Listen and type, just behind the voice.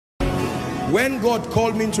When God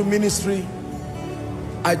called me into ministry,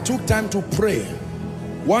 I took time to pray.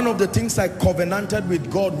 One of the things I covenanted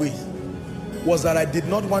with God with was that I did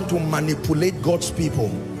not want to manipulate God's people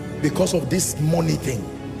because of this money thing.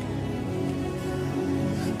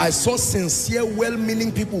 I saw sincere,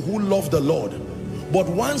 well-meaning people who love the Lord, but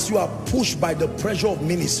once you are pushed by the pressure of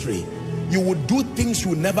ministry, you would do things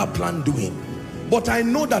you never planned doing. But I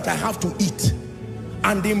know that I have to eat.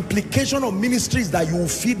 And the implication of ministry is that you will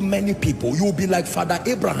feed many people. You will be like Father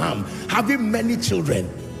Abraham, having many children,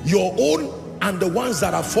 your own and the ones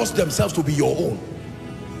that have forced themselves to be your own.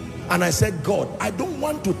 And I said, God, I don't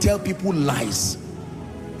want to tell people lies.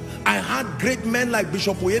 I had great men like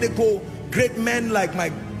Bishop Oyedepo, great men like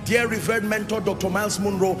my dear revered mentor, Dr. Miles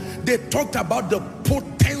Monroe. They talked about the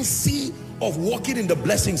potency of walking in the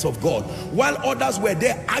blessings of God, while others were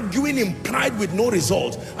there arguing in pride with no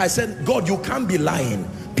result. I said, God, you can't be lying.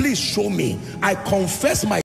 Please show me. I confess my